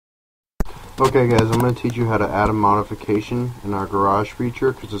Okay guys, I'm going to teach you how to add a modification in our garage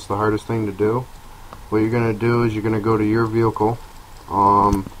feature because it's the hardest thing to do. What you're going to do is you're going to go to your vehicle.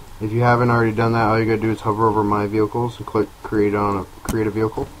 If you haven't already done that, all you got to do is hover over my vehicles and click create a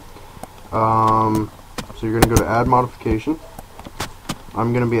vehicle. So you're going to go to add modification.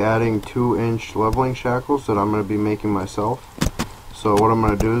 I'm going to be adding 2-inch leveling shackles that I'm going to be making myself. So what I'm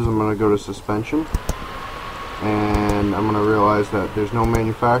going to do is I'm going to go to suspension, and I'm going to realize that there's no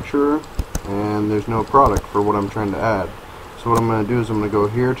manufacturer and there's no product for what I'm trying to add. So what I'm going to do is I'm going to go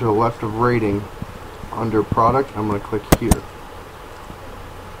here to the left of rating under product. I'm going to click here.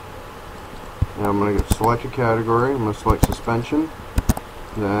 Now I'm going to select a category. I'm going to select suspension.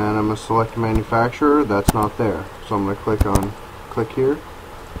 Then I'm going to select manufacturer. That's not there. So I'm going to click here.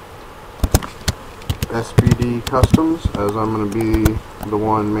 SBD Customs, as I'm going to be the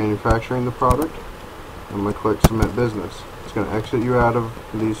one manufacturing the product. I'm going to click submit business. It's going to exit you out of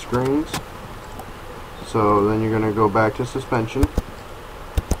these screens. So then you're going to go back to suspension.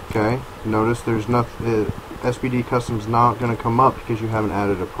 Okay, notice there's nothing. SBD Customs not going to come up because you haven't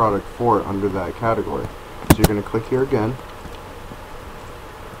added a product for it under that category. So you're going to click here again.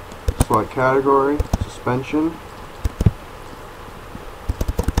 Select category, suspension.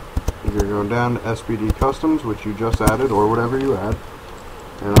 You're going to go down to SBD Customs, which you just added, or whatever you add.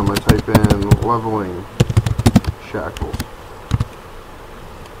 And I'm going to type in leveling shackles.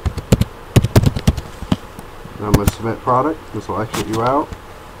 And I'm going to submit product. This will exit you out.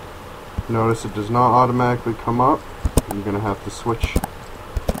 Notice it does not automatically come up. You're going to have to switch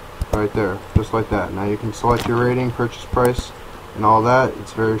right there, just like that. Now you can select your rating, purchase price, and all that.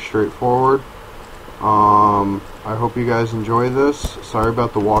 It's very straightforward. I hope you guys enjoy this. Sorry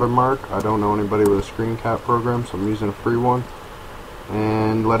about the watermark. I don't know anybody with a screen cap program, so I'm using a free one.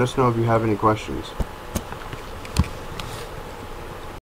 And let us know if you have any questions.